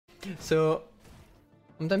So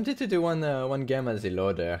I'm tempted to do one game as the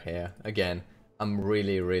loader here. Again, I'm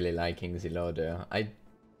really liking the loader. I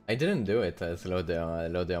didn't do it as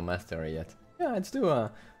loader master yet. Yeah, let's do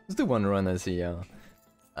one run as the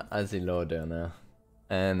loader now.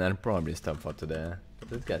 And I'll probably stop for today.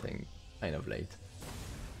 It's getting kind of late.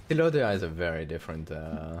 The loader is a very different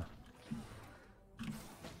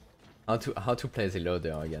how to play the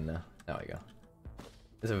loader again now. There we go.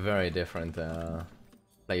 It's a very different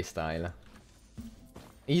play style.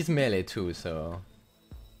 He's melee too, so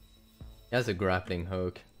he has a grappling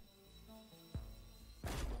hook.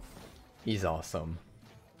 He's awesome.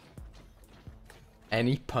 And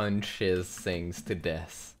he punches things to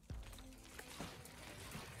death.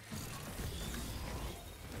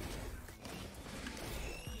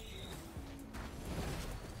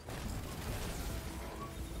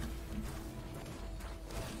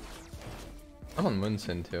 I'm on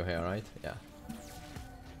Munson too here, right? Yeah.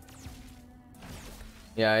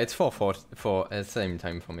 Yeah, it's 4 at the same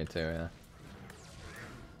time for me too, yeah.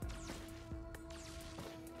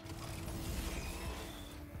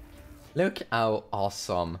 Look how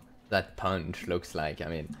awesome that punch looks like. I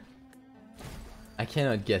mean, I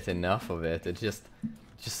cannot get enough of it. It's just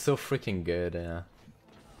so freaking good.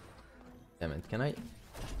 Damn it, can I?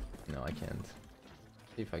 No, I can't.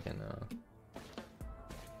 See if I can.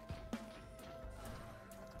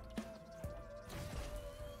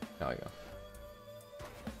 There we go.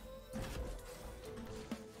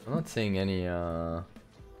 I'm not seeing any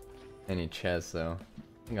chests though.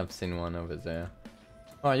 I think I've seen one over there.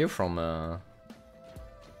 Oh, are you from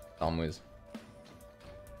Darmuz?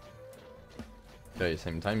 Very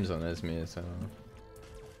same time zone as me, so.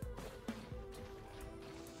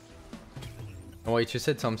 Oh wait, you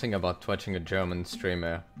said something about watching a German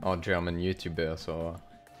streamer or German YouTuber, so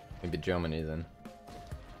maybe Germany then.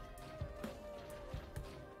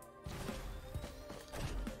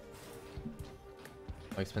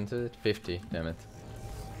 How expensive is it? 50, damn it.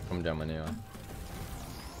 From Germany, yeah.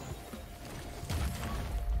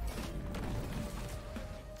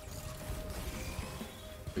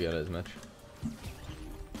 We got as much.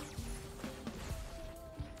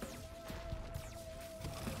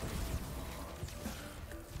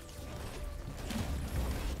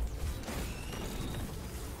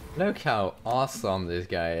 Look how awesome this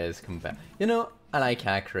guy is compared. You know, I like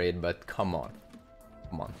hack rate, but come on.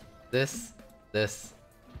 Come on. This is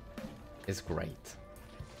great.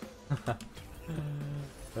 Let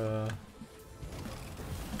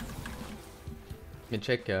me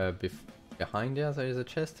check behind there is a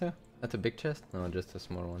chest here. That's a big chest? No, just a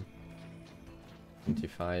small one.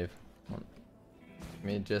 25. One.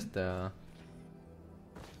 Maybe just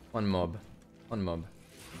one mob. One mob.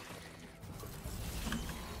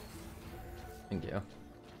 Thank you.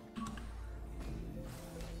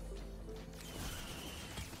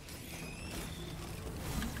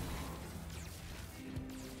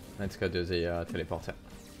 Let's go do the teleporter.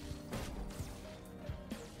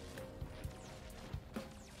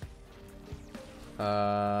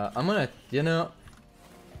 I'm gonna, you know,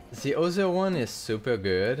 the other one is super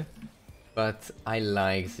good, but I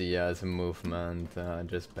like the movement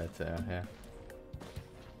just better here.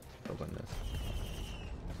 Open this.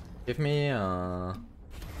 Give me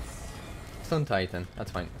Stone Titan,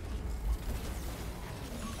 that's fine.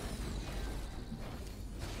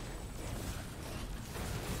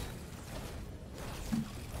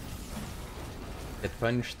 Get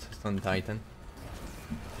punched, Stone Titan.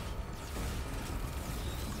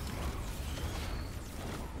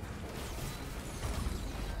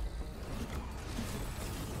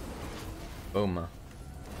 Boom.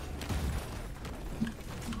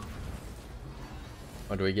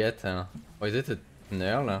 What do we get? Oh, is it an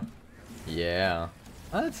Earl? Yeah.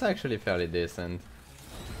 Oh, that's actually fairly decent.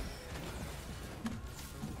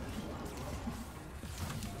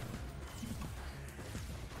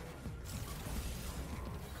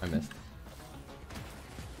 I missed.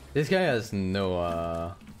 This guy has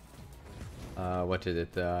no, what is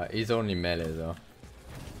it? He's only melee though.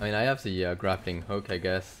 I mean, I have the grappling hook, I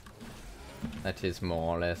guess. That is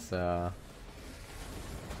more or less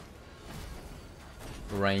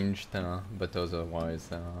ranged, but otherwise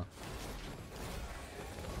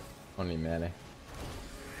only melee.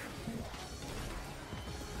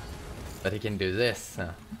 But he can do this,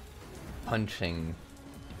 punching.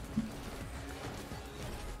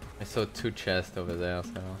 I saw 2 chests over there,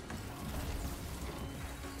 so.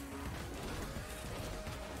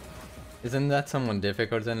 Isn't that somewhat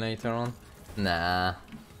difficult then later on? Nah.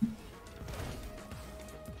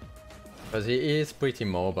 Because he is pretty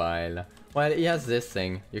mobile. Well, he has this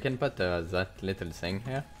thing. You can put that little thing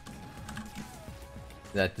here.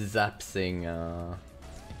 that zap thing.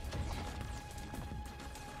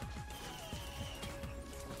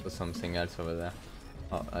 Was something else over there.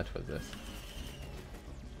 Oh, that was this.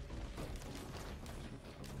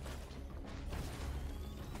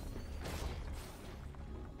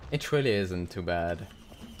 It really isn't too bad.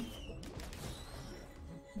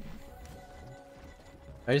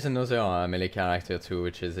 There is another melee character too,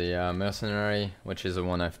 which is a mercenary, which is the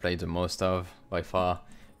one I've played the most of by far.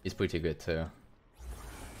 He's pretty good too.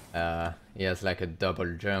 He has like a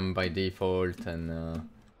double jump by default and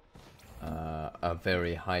a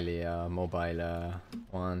very highly mobile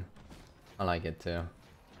one. I like it too.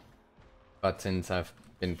 But since I've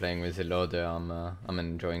been playing with the loader, I'm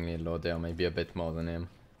enjoying the loader maybe a bit more than him.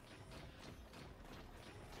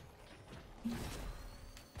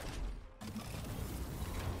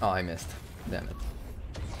 Oh, I missed. Damn it.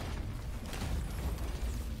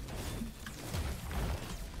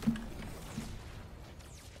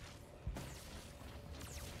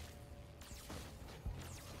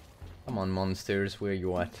 Come on, monsters, where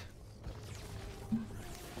you at?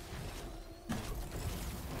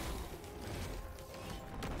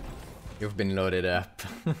 You've been loaded up.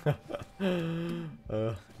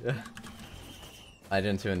 Yeah. I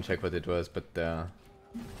didn't even check what it was, but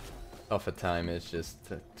half a time is just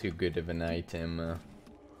too good of an item.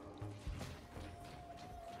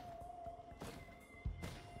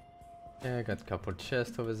 Yeah, I got a couple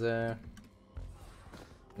chests over there.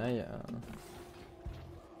 Now, yeah.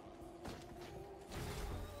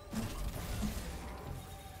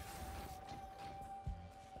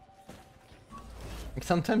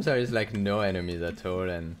 Sometimes there is like no enemies at all,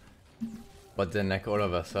 and but then like all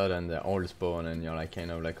of a sudden they all spawn and you're like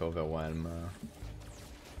kind of like overwhelmed.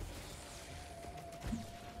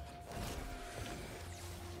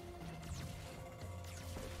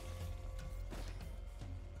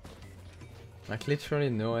 Like literally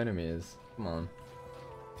no enemies. Come on.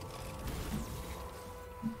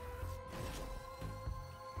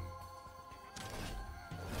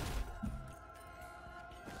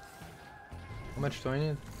 How much do I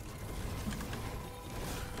need?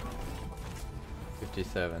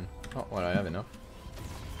 57. Oh, well, I have enough.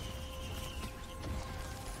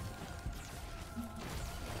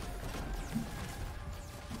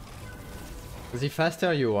 The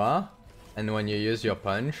faster you are, and when you use your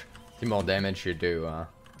punch, the more damage you do,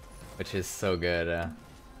 which is so good.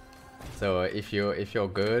 So if you're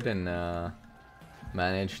good and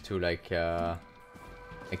manage to like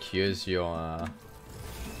use your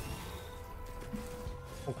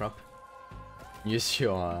oh crap, use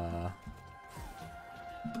your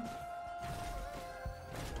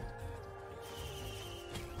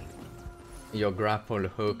grapple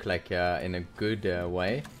hook like in a good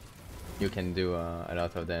way, you can do a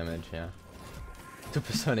lot of damage. Yeah.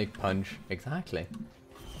 Supersonic punch, exactly.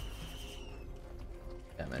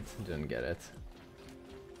 Damn it, didn't get it.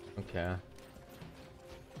 Okay.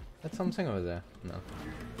 That's something over there. No.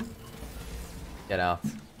 Get out.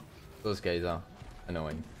 Those guys are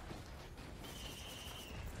annoying.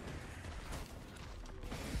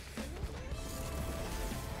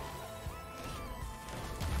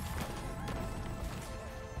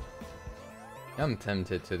 I'm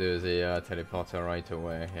tempted to do the teleporter right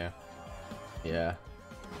away here. Yeah,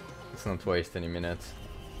 let's not waste any minutes.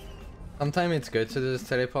 Sometimes it's good to do this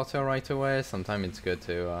teleporter right away, sometimes it's good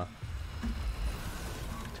to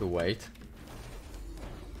wait.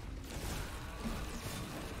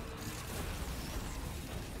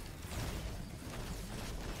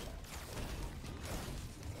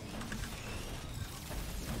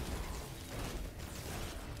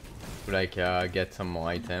 Like get some more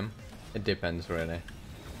item. It depends really.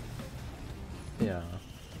 Yeah.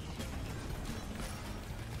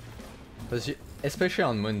 Because especially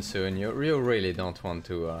on Monsoon, you really don't want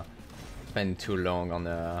to spend too long on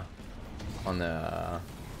a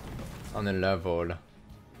level.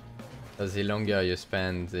 Because the longer you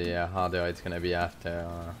spend, the harder it's gonna be after.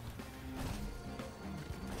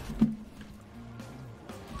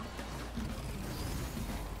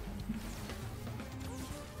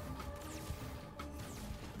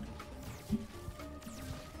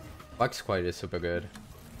 Wax Quiet is super good.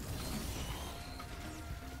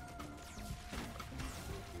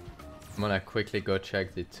 I'm gonna quickly go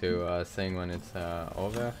check the two thing when it's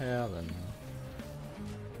over here, then.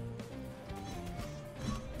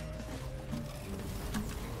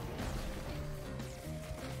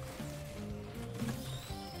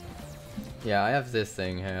 Yeah, I have this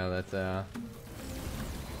thing here that's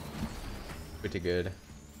pretty good.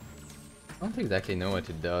 I don't exactly know what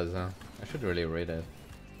it does. I should really read it.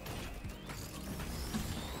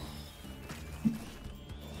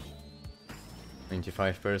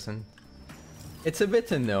 95%. It's a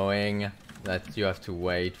bit annoying that you have to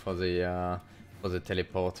wait for the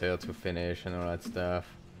teleporter to finish and all that stuff.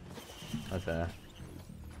 But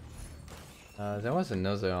there was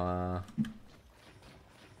another.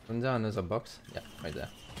 Wasn't there another box? Yeah, right there.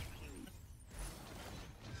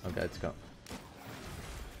 Okay, let's go.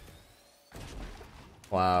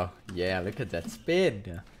 Wow, yeah, look at that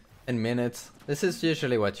speed! 10 minutes. This is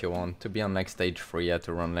usually what you want, to be on like stage 3, you have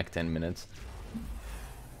to run like 10 minutes.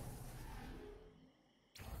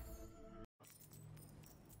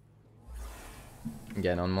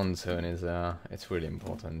 Again, on monsoon is it's really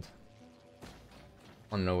important.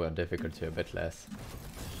 On lower difficulty a bit less.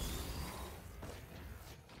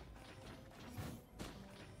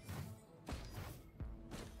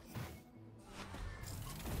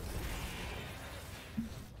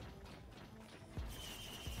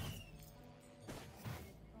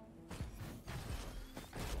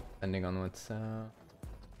 Depending on what's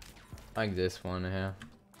like this one here.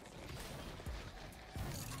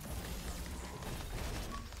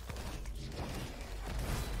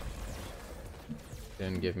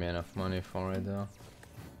 Didn't give me enough money for it though.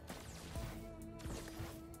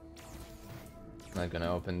 Not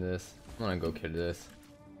gonna open this. I'm gonna go kill this.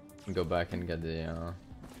 Go back and get the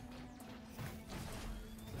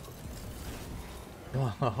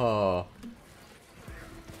Whoa!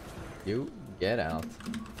 You get out.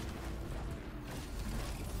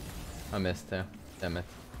 I missed there. Damn it.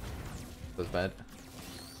 It was bad.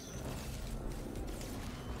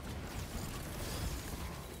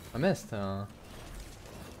 I missed. I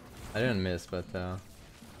didn't miss, but now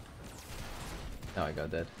I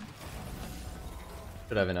got dead.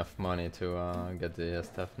 Should have enough money to get the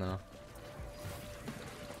stuff now.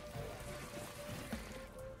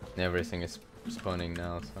 Everything is spawning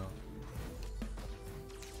now, so.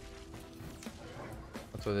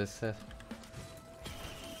 What was this set?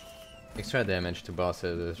 Extra damage to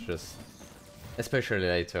bosses is just, especially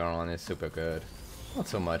later on, is super good. Not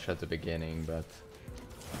so much at the beginning, but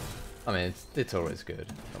I mean it's always good.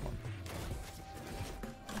 Come on.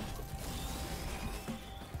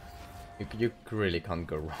 You really can't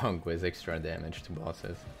go wrong with extra damage to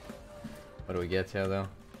bosses. What do we get here though?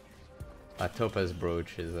 A topaz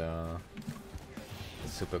brooch is a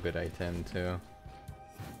super good item too.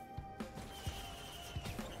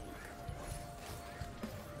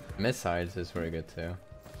 Missiles is very good too.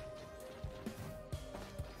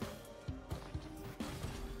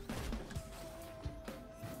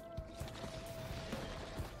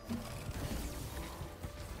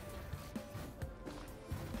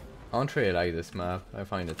 I don't really like this map, I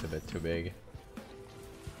find it a bit too big.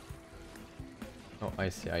 Oh, I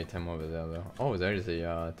see item over there though. Oh, there is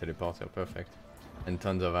a teleporter, perfect. And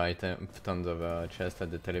tons of tons of chests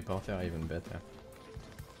at the teleporter, even better.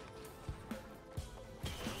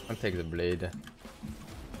 I'll take the blade.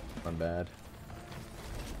 Not bad.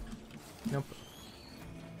 Nope.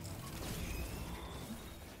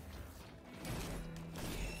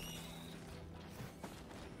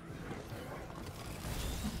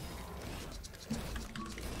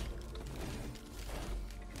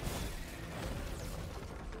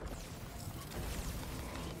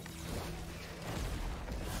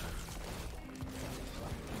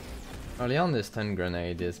 Early on, this stun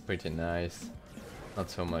grenade is pretty nice. Not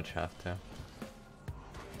so much after.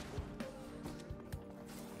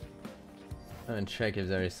 And check if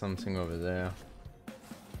there is something over there.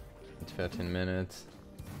 It's 13 minutes.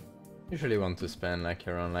 Usually want to spend like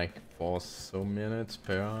around like 4 so minutes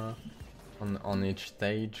per on each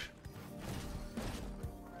stage.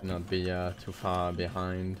 Not be too far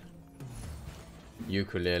behind.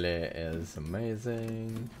 Ukulele is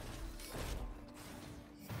amazing.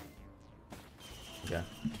 Yeah,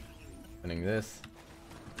 opening this.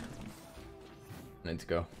 Let's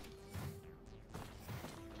go.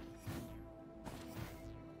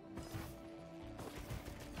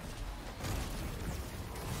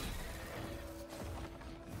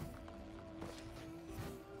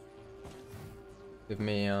 Give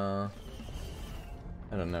me I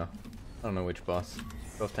don't know. I don't know which boss.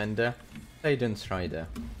 Both Ender. Aiden Strider.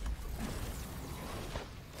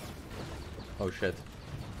 Oh shit.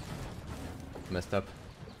 Messed up.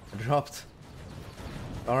 I dropped.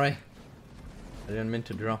 Sorry. I didn't mean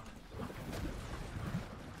to drop.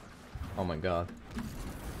 Oh my god.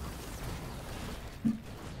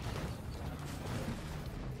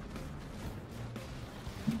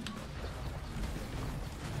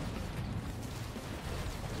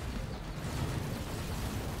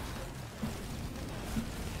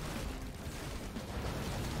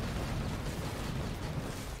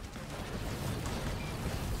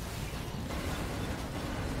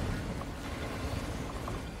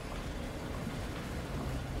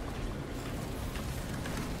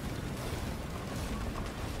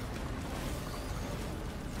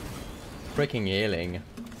 freaking healing.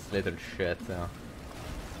 This little shit.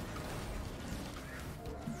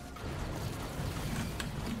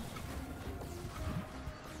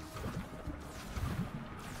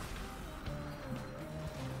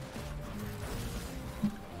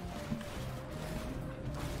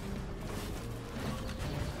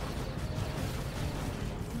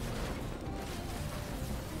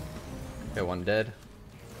 Okay, one dead.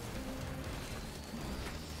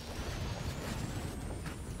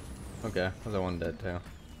 Okay, other one dead too.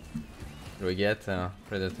 Do we get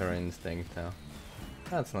Predator Instinct?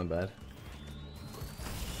 That's not bad.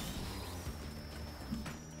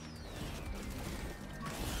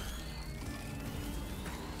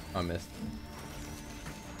 I missed.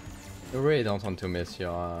 You really don't want to miss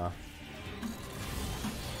your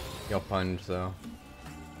punch though.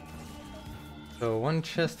 So one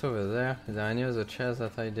chest over there. Is there any other chest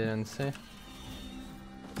that I didn't see?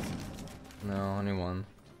 No, only one.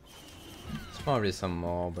 There's probably some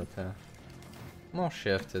more, but more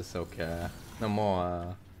shift is okay. No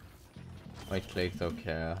more right click,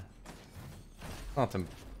 okay. Not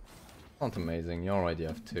amazing. You already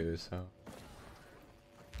have two, so.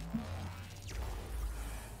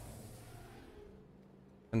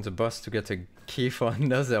 And the boss to get a key for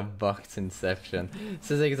another box inception.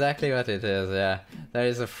 This is exactly what it is, yeah. There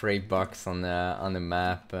is a free box on the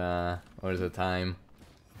map all the time.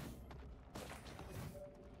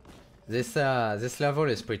 This level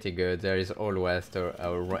is pretty good. There is always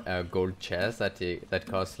a gold chest that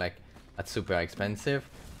costs like, that's super expensive,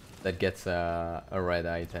 that gets a red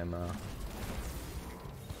item.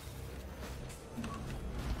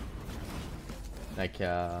 Like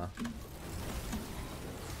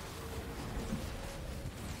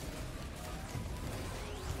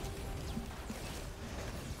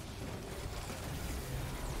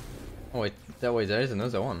oh wait, that way there is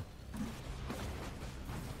another one.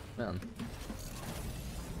 Man.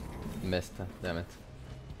 Missed, damn it.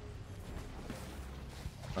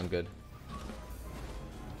 Not good.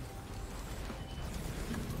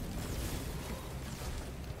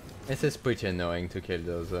 This is pretty annoying to kill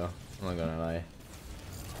those though, I'm not gonna lie.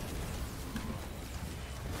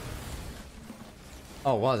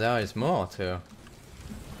 Oh wow, there is more too.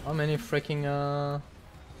 How many freaking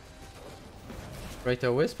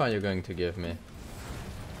Greater Wisp are you going to give me?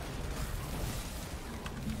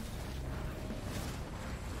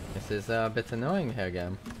 This is a bit annoying here,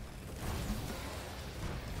 game.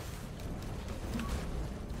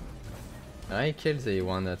 I killed the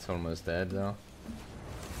one that's almost dead though.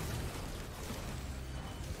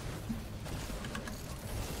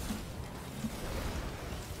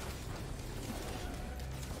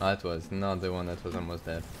 That was not the one that was almost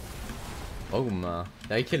dead. Oh ma,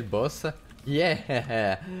 did I kill boss?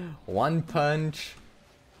 Yeah! One punch,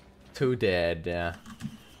 two dead.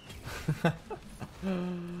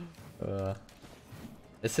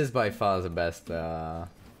 This is by far the best.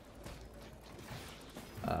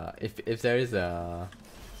 If there is a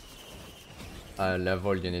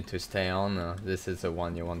level you need to stay on, this is the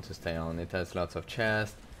one you want to stay on. It has lots of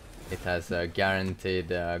chests. It has a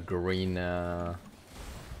guaranteed green, like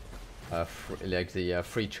the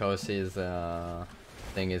free choices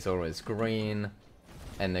thing is always green,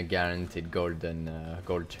 and a guaranteed golden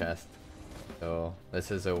gold chest. So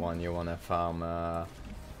this is the one you wanna farm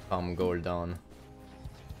gold on.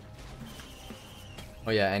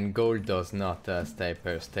 Oh yeah, and gold does not stay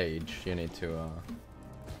per stage. You need to,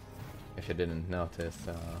 if you didn't notice,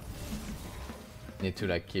 you need to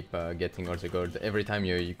like keep getting all the gold every time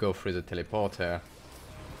you go through the teleporter.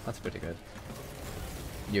 That's pretty good.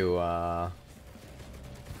 You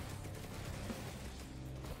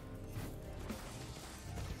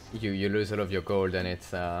you lose all of your gold, and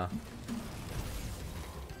it's come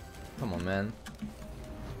on, man.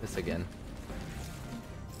 This again.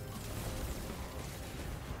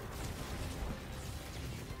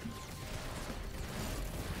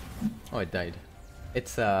 Oh, it died.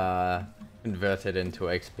 It's converted into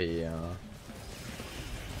XP.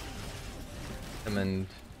 Summoned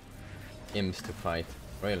imps to fight.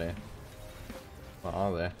 Really? What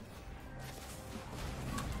are they?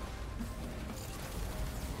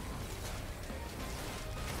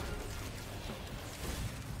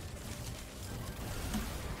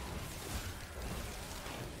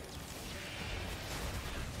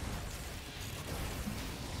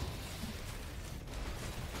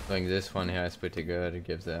 I think this one here is pretty good. It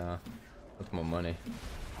gives a lot more money.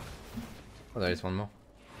 Oh, there is one more.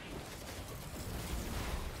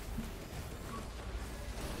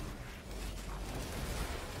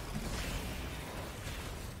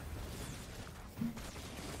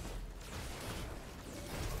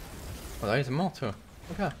 Oh, there is more too.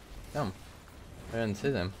 Okay, damn. I didn't see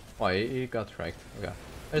them. Why, he got wrecked. Okay.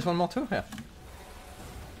 There's one more too here.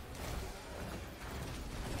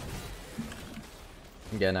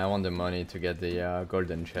 Again, I want the money to get the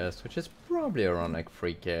golden chest, which is probably around like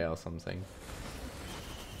 3k or something.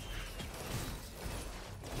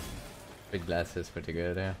 Big glass is pretty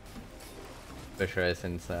good, yeah. Especially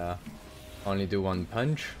since I only do one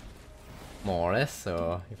punch, more or less,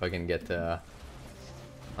 so if I can get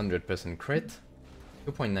 100% crit,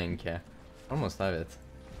 2.9k, almost have it.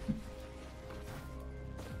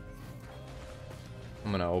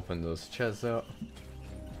 I'm gonna open those chests though,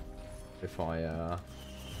 before I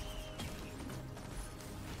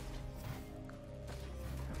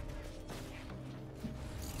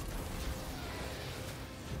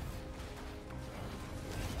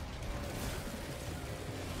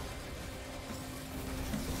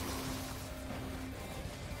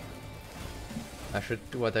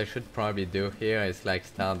what I should probably do here is like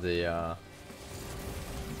start the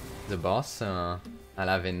boss. I'll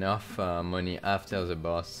have enough money after the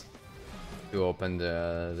boss to open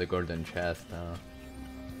the golden chest.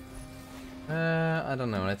 I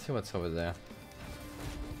don't know, let's see what's over there.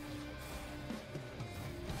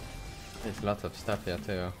 There's lots of stuff here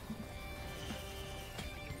too.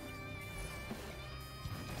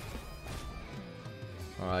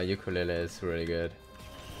 Ukulele is really good.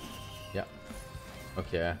 Yeah.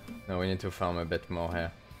 Okay, now we need to farm a bit more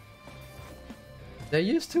here. They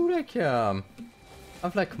used to like have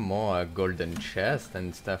like more golden chest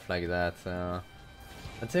and stuff like that,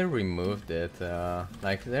 but they removed it.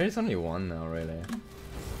 Like there is only one now, really.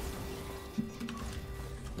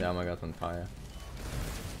 Damn, I got on fire.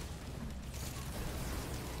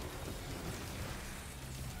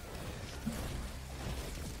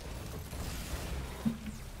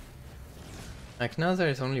 Like now there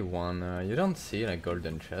is only one. You don't see like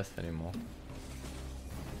golden chest anymore.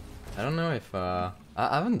 I don't know if I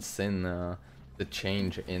haven't seen the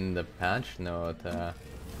change in the patch note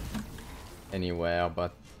anywhere,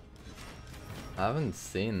 but I haven't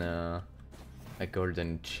seen a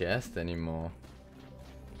golden chest anymore.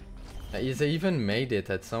 They even made it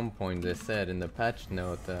at some point, they said in the patch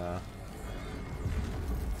note.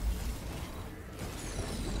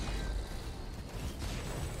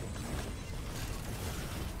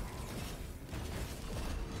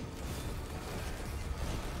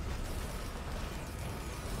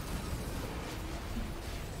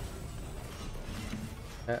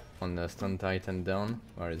 On the Stone Titan down.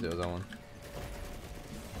 Where is the other one?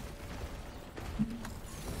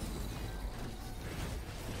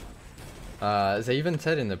 They even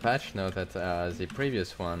said in the patch note that the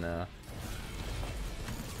previous one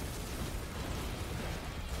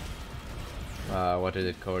what is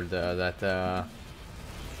it called? That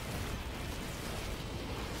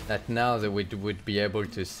now that we would be able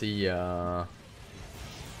to see oh,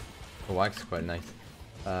 that's quite nice.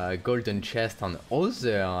 Golden chest on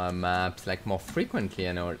other maps like more frequently,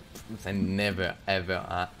 and all they never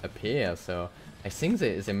ever appear, so I think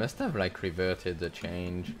they must have like reverted the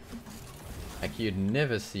change. Like you'd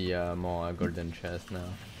never see more golden chest now.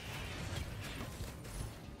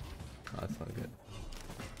 Oh, that's not good.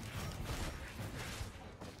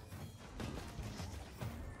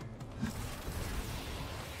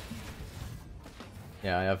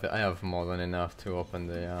 Yeah, I have more than enough to open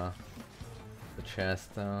the chest.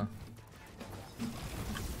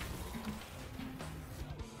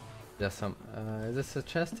 There's some. Is this a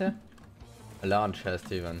chest here? A large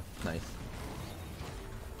chest, even. Nice.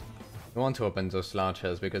 I want to open those large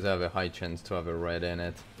chests because I have a high chance to have a red in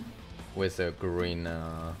it with a green.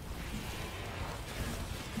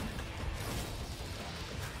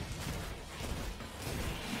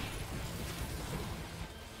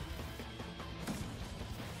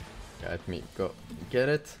 Let me go get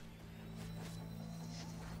it.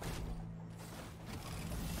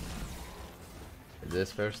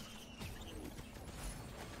 This first.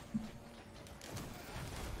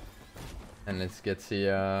 And let's get see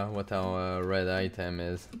what our red item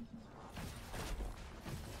is.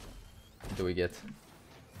 What do we get?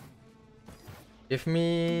 Give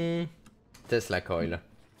me Tesla coil.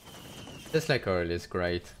 Tesla coil is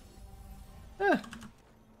great. Ah.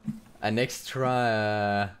 An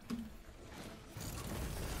extra.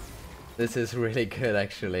 This is really good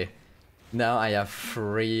actually. Now I have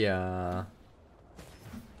free. Oh,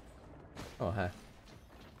 hi.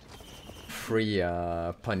 Free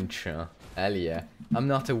punch. Hell yeah. I'm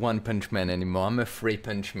not a one punch man anymore, I'm a free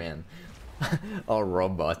punch man. Or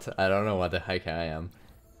robot. I don't know what the heck I am.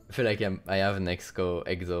 I feel like I have an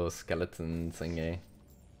exoskeleton thingy.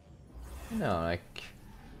 No, like,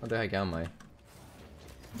 what the heck am I?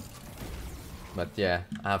 But yeah,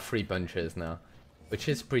 I have 3 punches now. which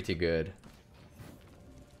is pretty good.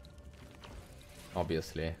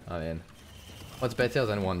 Obviously, I mean, what's better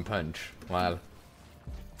than one punch? Well,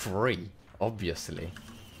 3, obviously.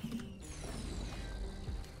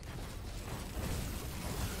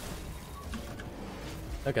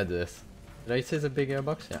 Look at this. Did I see the bigger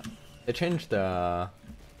box? Yeah. They changed the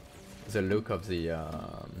look of the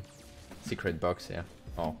secret box here.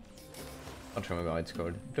 Oh, I don't remember what it's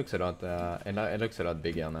called. It looks a lot. It looks a lot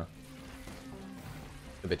bigger now.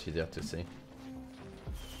 A bit easier to see.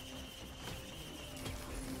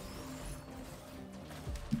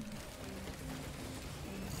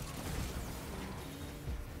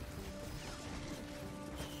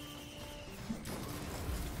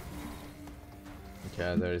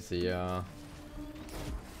 Okay, there's the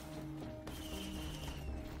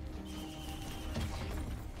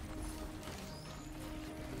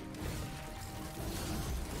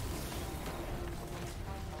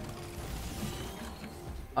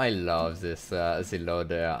I love this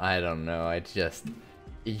Ziloder. I don't know, it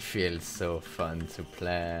feels so fun to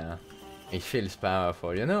play. It feels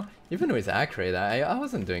powerful, you know? Even with accurate, I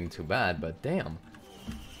wasn't doing too bad, but damn.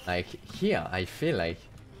 Like, here, I feel like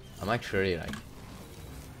I'm actually like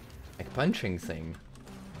punching thing.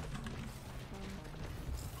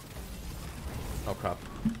 Oh crap.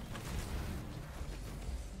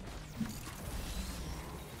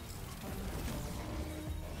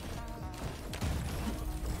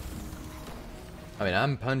 I mean,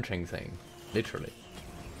 I'm punching thing, literally.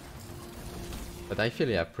 But I feel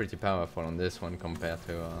yeah, pretty powerful on this one compared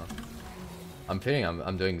to. I'm feeling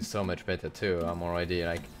I'm doing so much better too. I'm already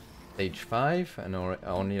like stage 5 and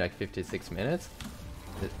only like 56 minutes.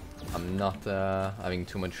 I'm not having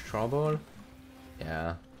too much trouble.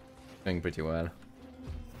 Yeah, doing pretty well.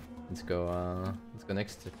 Let's go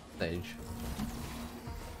next stage.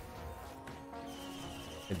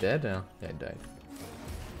 You dead? Yeah, it died.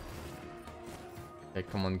 Okay,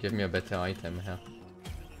 come on, give me a better item here.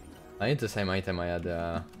 I need the same item I had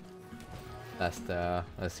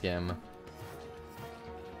last game.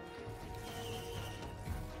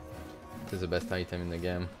 This is the best item in the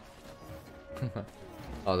game.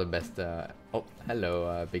 Oh, the best. Oh,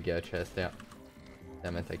 hello, big chest. Yeah.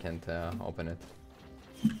 Damn it, I can't open it.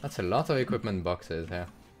 That's a lot of equipment boxes here.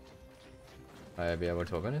 I'll be able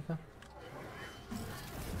to open it now.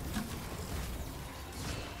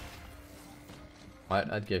 What?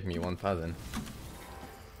 That gave me 1,000.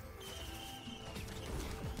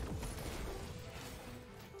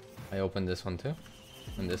 I opened this one too.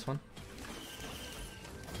 And this one.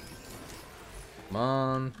 Come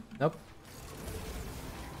on. Nope.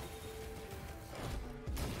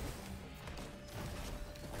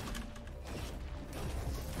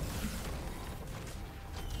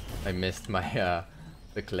 I missed my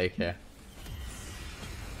the click here.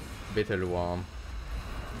 Bit warm.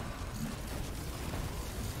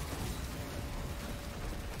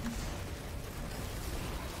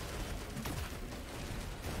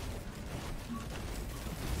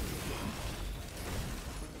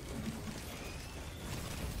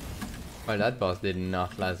 Well, that boss did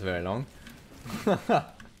not last very long.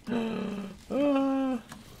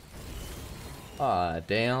 Ah,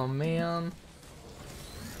 damn, man.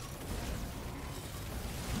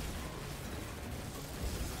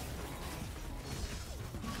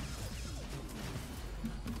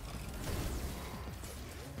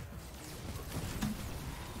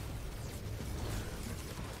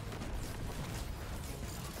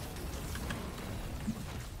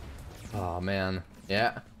 Oh man,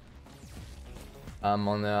 yeah. I'm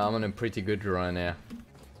on a pretty good run here.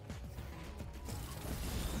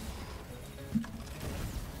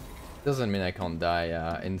 Doesn't mean I can't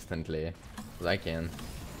die instantly, but I can.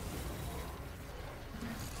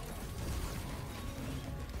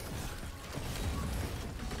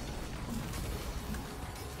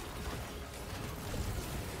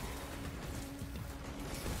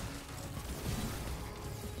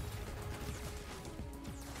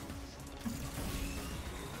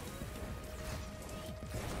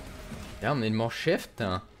 Yeah, I need more shift.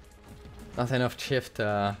 Not enough shift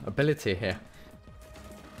ability here.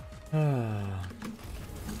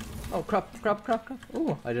 Oh crap!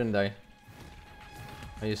 Oh, I didn't die.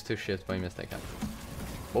 I used 2 shift by mistake.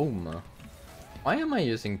 Boom! Why am I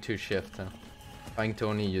using 2 shift? Trying to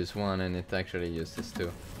only use 1 and it actually uses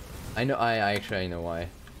 2. I know. I actually know why.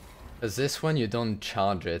 Cause this one you don't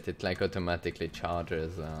charge it. It like automatically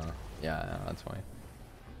charges. Yeah, that's why.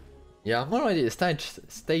 Yeah, I'm already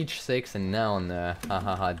stage 6 and now on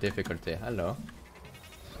hahaha difficulty. Hello.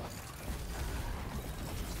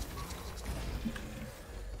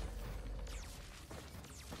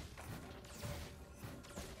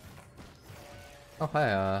 Oh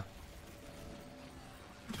hi,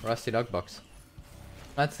 Rusty Lockbox.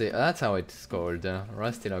 That's it. That's how it's called.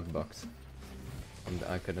 Rusty Lockbox.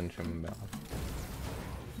 I couldn't remember.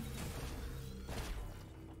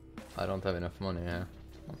 I don't have enough money here.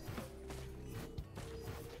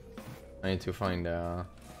 I need to find a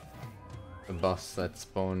boss that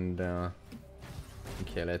spawned and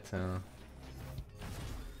kill it.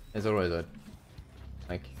 There's always a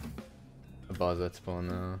boss that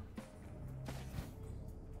spawn.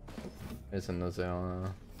 There's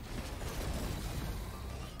another.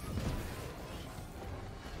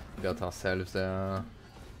 Got ourselves where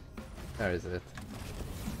is it?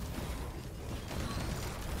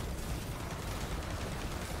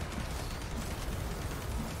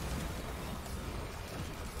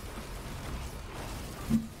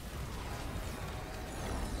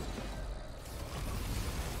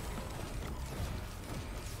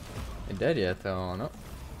 You dead yet or no?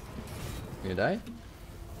 You die?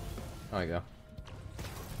 There we go.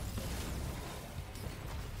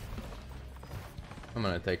 I'm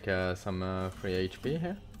gonna take some free HP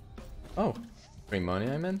here. Oh, free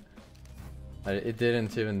money I mean. It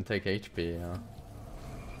didn't even take HP.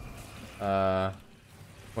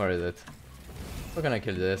 Where is it? We're gonna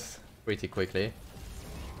kill this pretty quickly,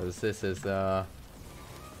 because this is a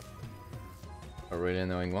really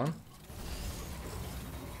annoying one.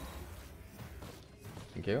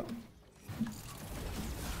 Thank you.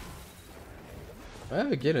 I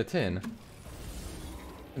have a guillotine. I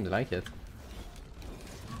didn't like it.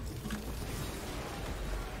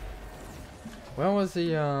 Where was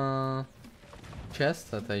the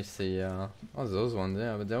chest that I see? Oh, those ones,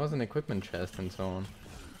 yeah, but there was an equipment chest and so on.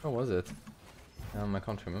 Where was it? I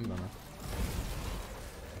can't remember now.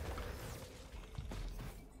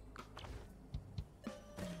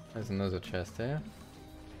 There's another chest here.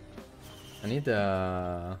 I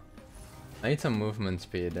need some movement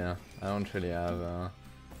speed. I don't really have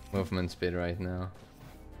movement speed right now.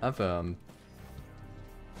 I have oh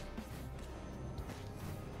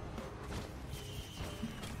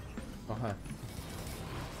hi.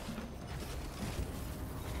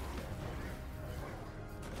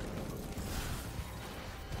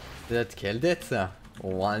 That killed it?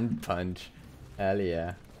 One punch. Hell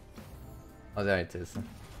yeah. Oh, there it is.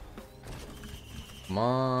 Come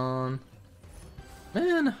on.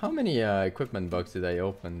 Man, how many equipment boxes did I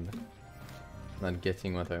open? Not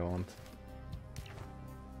getting what I want.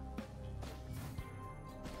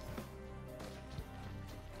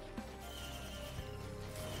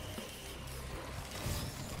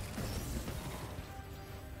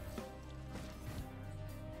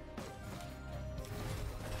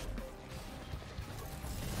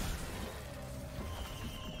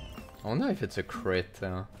 I wonder if it's a crit.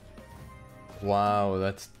 Wow,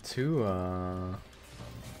 that's too.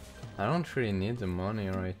 I don't really need the money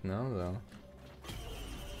right now, though.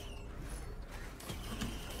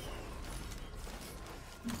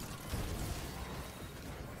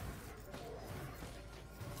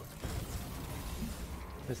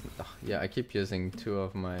 Yeah, I keep using 2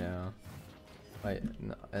 of my.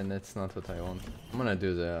 No, and it's not what I want. I'm gonna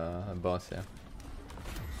do the boss here.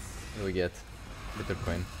 What do we get? Bitter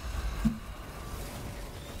coin.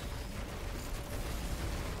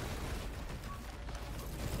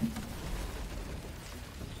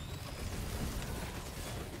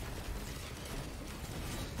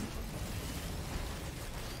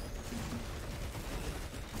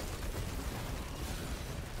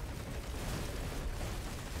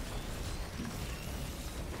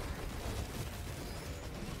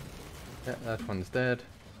 Yeah, that one's dead.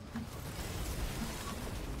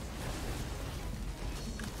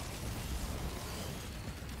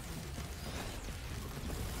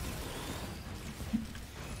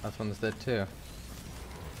 That one's dead too.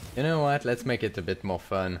 You know what? Let's make it a bit more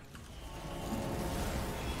fun.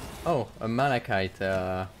 Oh, a malachite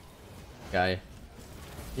guy.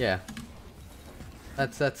 Yeah.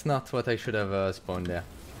 That's not what I should have spawned there.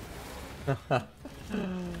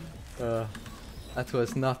 That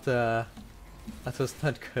was not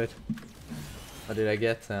good. What did I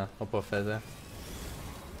get? Hopper feather.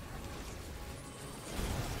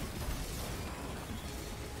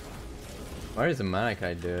 Where is the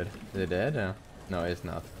malachite dude? Is he dead? No, he's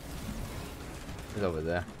not. He's over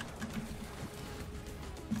there.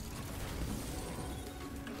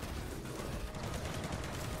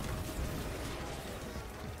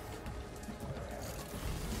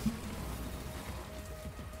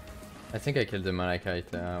 I think I killed the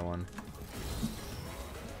malachite one.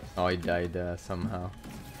 Oh, he died somehow.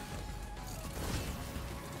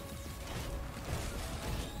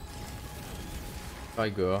 If I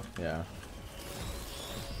go, yeah.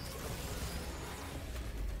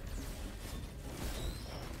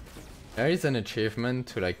 There is an achievement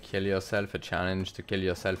to like kill yourself, a challenge to kill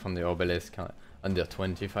yourself on the obelisk under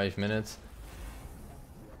 25 minutes.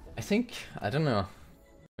 I think, I don't know,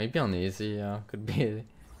 maybe on easy could be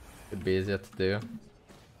easier to do.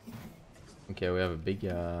 Okay, we have a big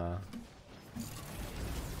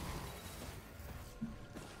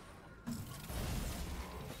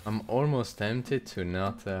I'm almost tempted to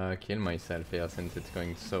not kill myself here since it's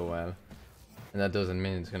going so well. And that doesn't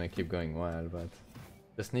mean it's gonna keep going well, but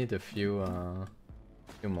just need a few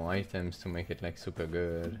more items to make it like super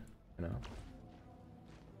good, you know.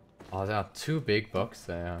 Oh, there are two big bugs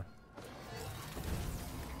there.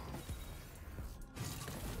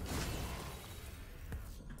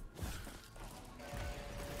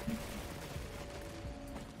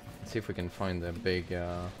 Let's see if we can find a big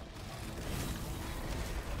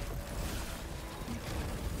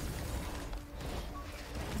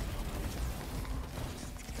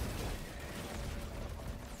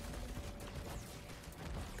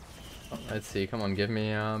let's see, come on, give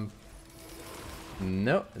me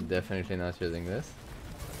no, definitely not using this.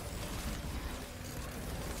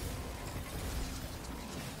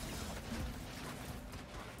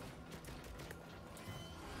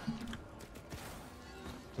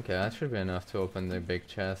 Okay, that should be enough to open the big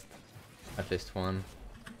chest. At least one.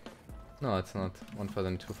 No, it's not.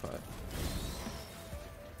 1025.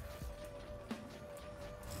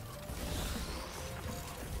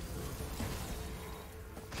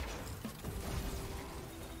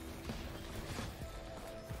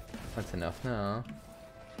 That's enough now.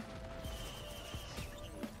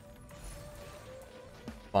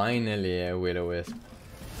 Finally a will-o-wisp.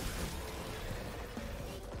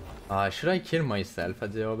 Should I kill myself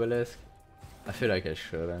at the obelisk? I feel like I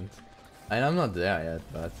shouldn't. And I'm not there yet,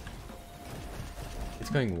 but it's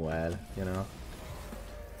going well, you know.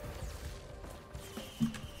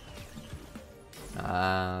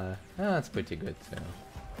 That's pretty good too.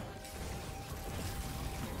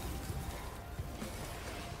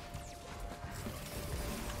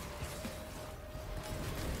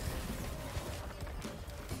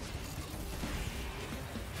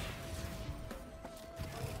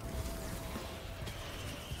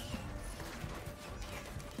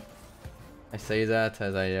 I say that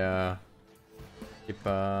as I keep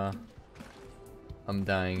I'm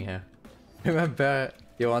dying here. Remember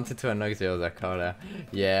you wanted to unlock the other color?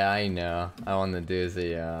 Yeah, I know. I want to do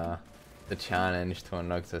the challenge to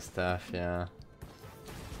unlock the stuff, yeah.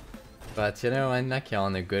 But you know, when like you're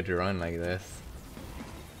on a good run like this,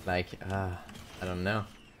 like I don't know.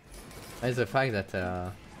 There's the fact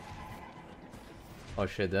that oh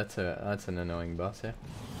shit, that's an annoying boss here.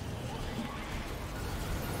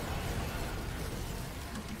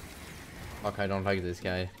 Fuck, I don't like this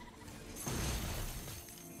guy.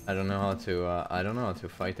 I don't know how to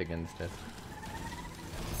fight against it.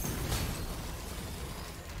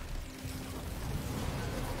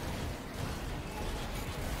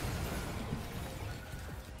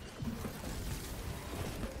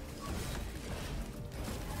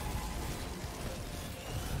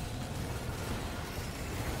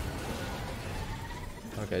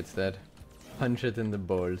 Okay, it's dead. Punch it in the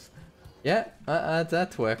balls. Yeah,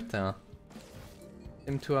 that worked.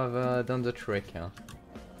 Seem to have done the trick.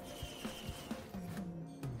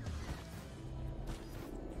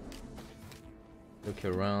 Look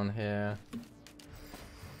around here.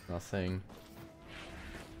 Nothing.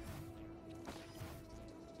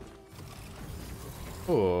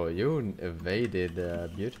 Oh, you evaded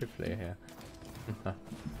beautifully here.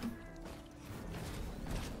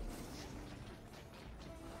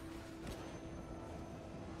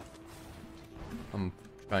 I'm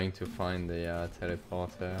trying to find the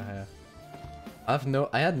teleporter here.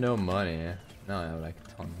 I had no money. Now I have like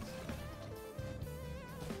tons.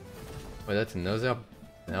 Wait, that's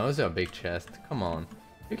another big chest. Come on.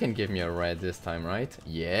 You can give me a red this time, right?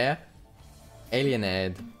 Yeah. Alien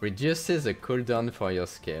head reduces the cooldown for your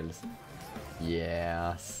skills.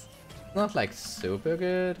 Yes. Not like super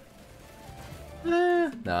good.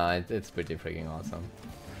 Nah, it's pretty freaking awesome.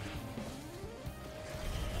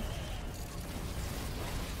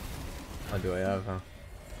 What do I have?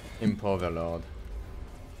 Imp Overlord.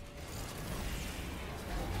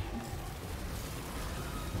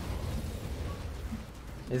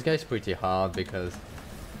 This guy's pretty hard because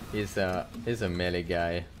he's a melee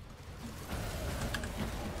guy.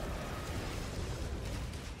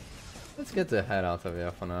 Let's get the head out of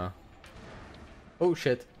here for now. Oh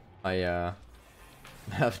shit! I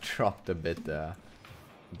have dropped a bit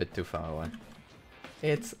too far away.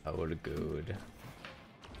 It's all good.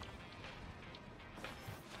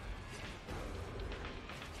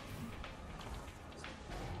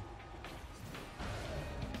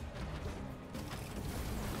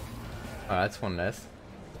 Oh, that's one less.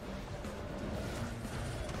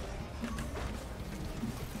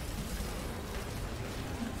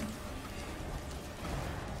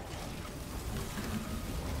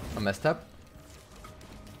 I messed up.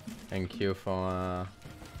 Thank you for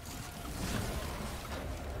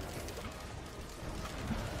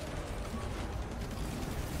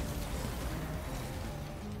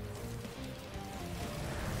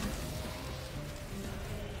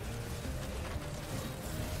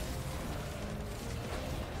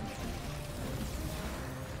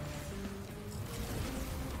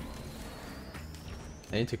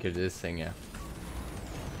I need to kill this thing, yeah.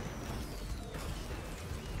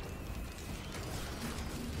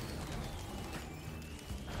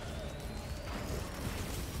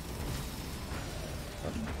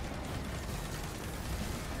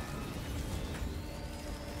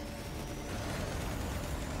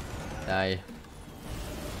 Die.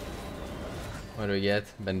 What do we get?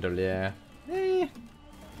 Bandolier. Eh.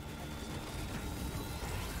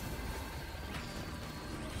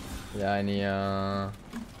 Yeah,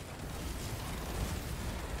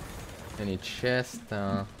 any chest?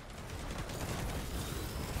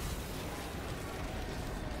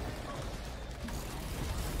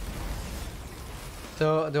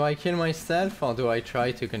 So, do I kill myself or do I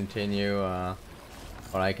try to continue or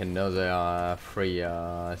like another free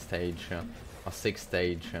stage or 6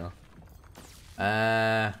 stage?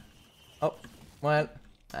 Oh, well,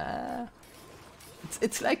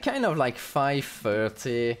 it's like kind of like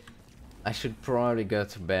 5:30. I should probably go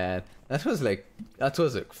to bed. That was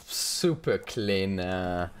a super clean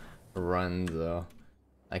run though.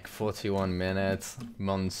 Like 41 minutes,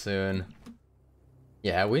 monsoon.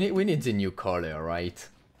 Yeah, we need the new color, right?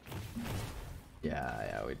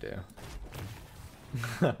 Yeah, we do.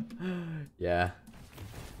 Yeah.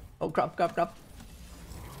 Oh crap.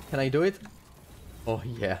 Can I do it? Oh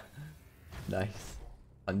yeah. Nice.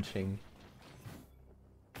 Punching.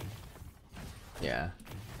 Yeah.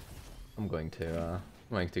 I'm going to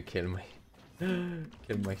kill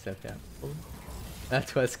myself, yeah. Oh.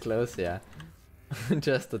 That was close, yeah.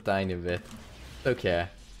 Just a tiny bit. Okay.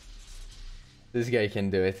 This guy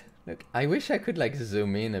can do it. Look, I wish I could like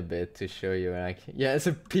zoom in a bit to show you like, yeah, it's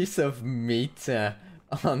a piece of meat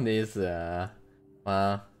on his oh,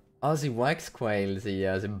 the wax quail,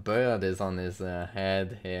 the bird is on his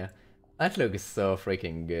head here. That looks so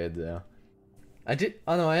freaking good though.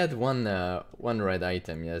 Oh no, I had one red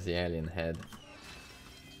item, yes, the alien head.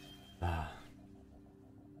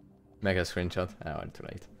 Make a screenshot. Oh, well, too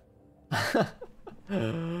late.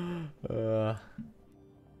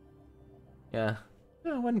 Yeah,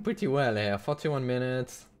 went pretty well here. 41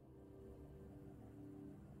 minutes.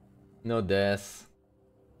 No deaths.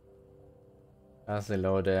 That's the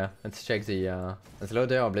loader. Let's check the let's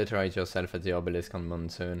loader, obliterate yourself at the obelisk on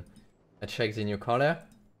monsoon. Let's check the new color.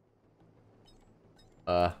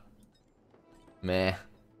 Meh.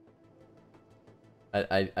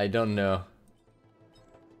 I don't know.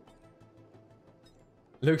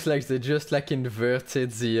 Looks like they just like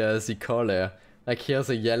inverted the color. Like here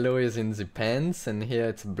the yellow is in the pants and here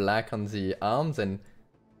it's black on the arms and...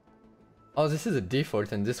 Oh, this is a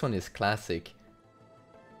default and this one is classic.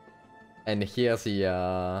 And here the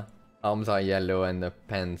arms are yellow and the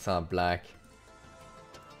pants are black.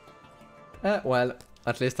 Well,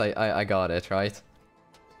 at least I got it, right?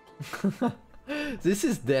 This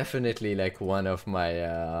is definitely like one of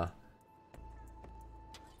my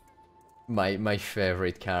my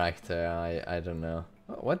favorite character. I don't know.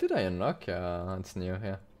 What did I unlock? It's new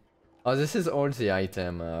here. Oh, this is all the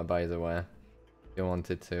item, by the way. If you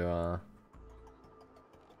wanted to.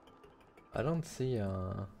 I don't see.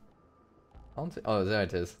 Oh, there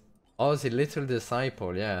it is. Oh, the little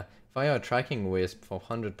disciple. Yeah, fire a tracking wisp for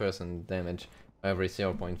 100% damage every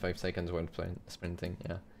 0.5 seconds while sprinting.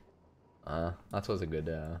 Yeah. That was a good.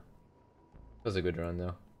 Was a good run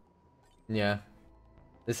though. Yeah.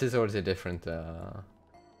 This is all the different.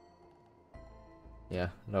 Yeah,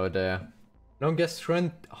 loader. Longest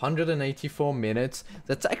run 184 minutes.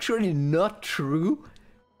 That's actually not true.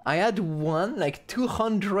 I had one like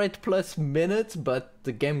 200 plus minutes, but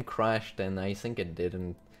the game crashed and I think it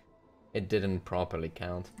didn't properly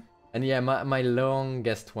count. And yeah, my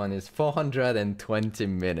longest one is 420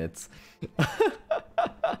 minutes.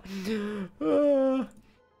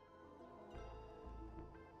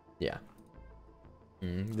 Yeah.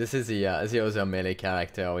 This is the other melee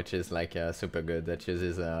character, which is like super good, that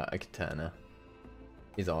uses a katana.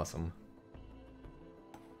 He's awesome.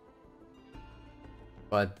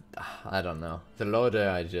 But I don't know. The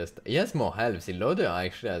loader, he has more health. The loader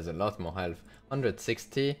actually has a lot more health.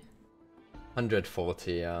 160,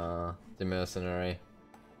 140. The mercenary.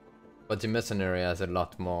 But the mercenary has a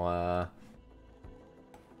lot more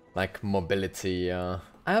like mobility. I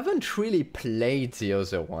haven't really played the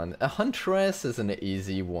other one. A huntress is an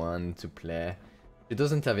easy one to play. She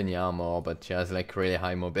doesn't have any armor, but she has like really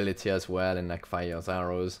high mobility as well and like fires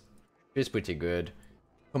arrows. She's pretty good.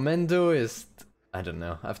 Commando is... I don't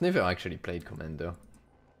know. I've never actually played Commando.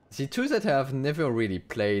 The two that I have never really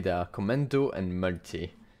played are Commando and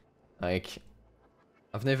Multi. Like,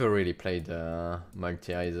 I've never really played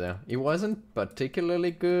Multi either. He wasn't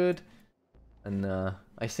particularly good. And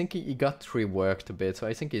I think he got reworked a bit, so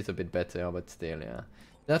I think he's a bit better, but still, yeah.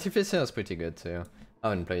 The Artificer is pretty good too. I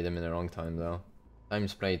haven't played him in a long time though.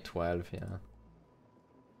 Times played 12, yeah.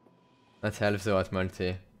 That helps though at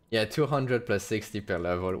multi. Yeah, 200 plus 60 per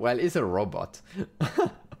level. Well, he's a robot.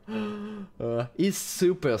 He's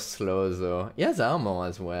super slow though. He has armor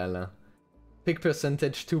as well. Pick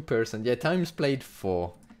percentage 2%. Yeah, times played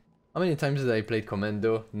 4. How many times did I play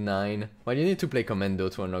Commando? 9. Well, you need to play Commando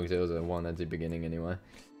to unlock the other one at the beginning anyway.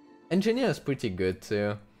 Engineer is pretty good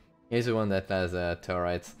too. He's the one that has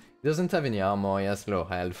turrets. He doesn't have any armor, he has low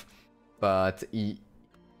health. But he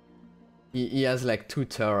has like 2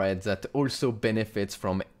 turrets that also benefits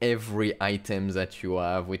from every item that you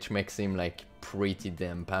have, which makes him like pretty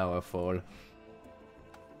damn powerful.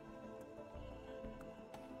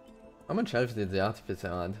 How much health did the Artificer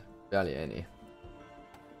add? Barely any.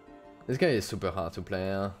 This guy is super hard to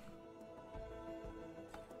play.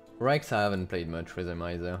 Rex, I haven't played much with him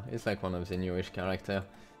either. He's like one of the newish character.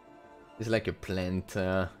 He's like a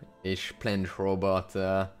plant-ish plant robot.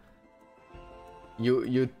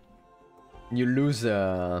 You lose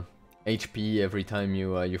HP every time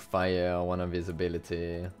you fire one of his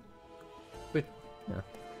ability. But yeah.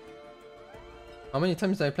 How many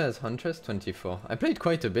times did I play as Huntress? 24. I played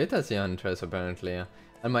quite a bit as the Huntress apparently.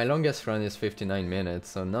 And my longest run is 59 minutes,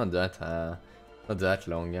 so not that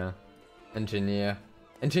long, yeah. Engineer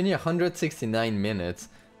 169 minutes.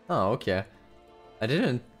 Oh, okay. I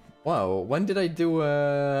didn't... Wow, when did I do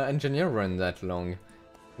Engineer run that long?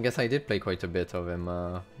 I guess I did play quite a bit of him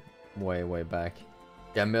way back.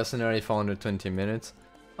 Yeah, Mercenary 420 minutes.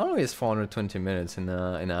 How long is 420 minutes in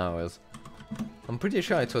hours? I'm pretty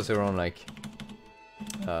sure it was around like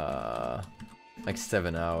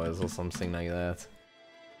 7 hours or something like that.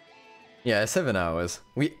 Yeah, 7 hours.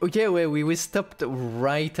 We stopped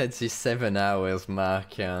right at the 7 hours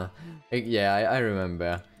mark. Yeah, I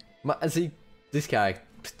remember. This guy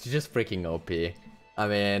just freaking OP. I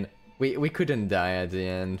mean, we couldn't die at the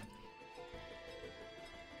end.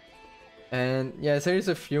 And yeah, there's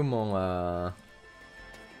a few more.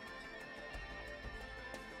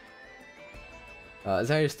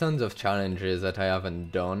 There's tons of challenges that I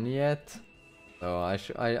haven't done yet, so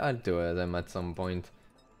I'll do them at some point.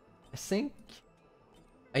 I think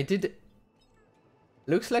I did.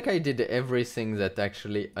 Looks like I did everything that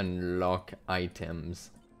actually unlock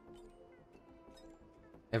items.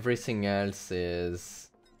 Everything else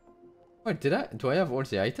is... Wait, do I have all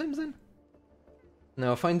the items then?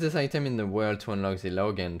 No, find this item in the world to unlock the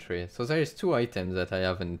log entry. So there is 2 items that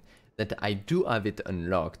I do have it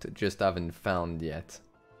unlocked, just haven't found yet.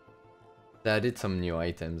 They added some new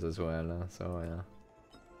items as well, so yeah.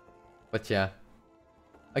 But yeah.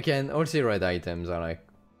 Again, all the red items are like...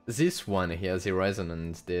 This one here, the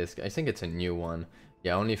resonance disc, I think it's a new one.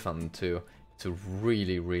 Yeah, I only found 2. It's a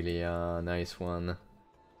really nice one.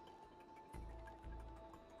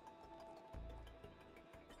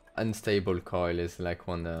 Unstable coil is like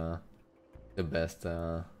one of the best.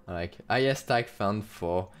 Like highest tag found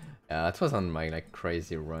 4. Yeah, it was on my like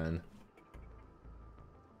crazy run.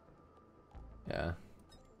 Yeah.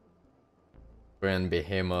 Grand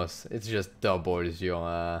Behemoth, it just doubles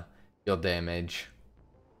your damage.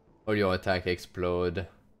 All your attack explode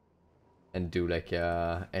and do like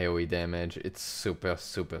AoE damage. It's super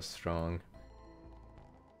strong.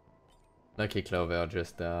 Lucky Clover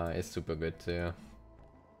just is super good too.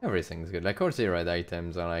 Everything's good. Like all the red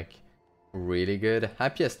items are like really good.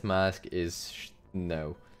 Happiest Mask is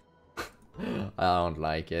no. I don't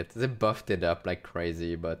like it. They buffed it up like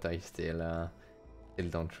crazy, but I still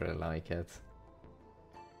don't really like it.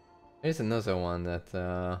 There's another one that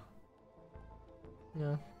yeah,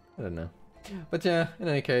 I don't know. But yeah, in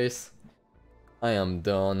any case, I am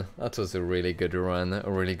done. That was a really good run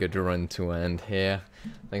to end here.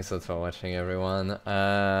 Thanks a lot for watching, everyone.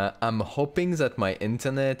 I'm hoping that my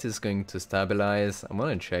internet is going to stabilize. I'm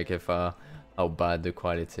gonna check if how bad the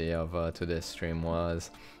quality of today's stream was.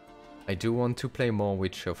 I do want to play more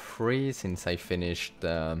Witcher 3 since I finished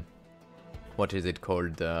what is it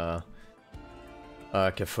called?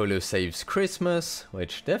 Cthulhu Saves Christmas,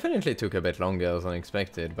 which definitely took a bit longer than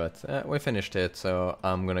expected, but we finished it, so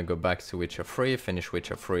I'm gonna go back to Witcher 3, finish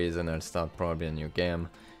Witcher 3, and I'll start probably a new game.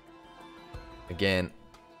 Again,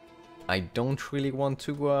 I don't really want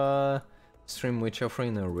to stream Witcher 3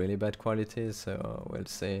 in a really bad quality, so we'll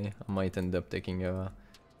see. I might end up taking a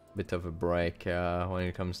bit of a break when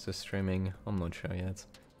it comes to streaming, I'm not sure yet.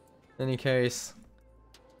 In any case,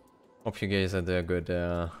 hope you guys had a good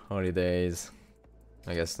holidays.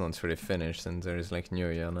 I guess not really finished and there is like New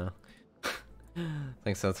Year now.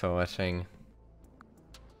 Thanks a lot for watching.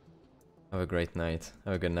 Have a great night.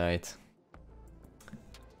 Have a good night.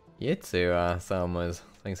 You too, Salmos.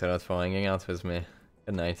 Thanks a lot for hanging out with me.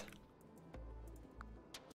 Good night.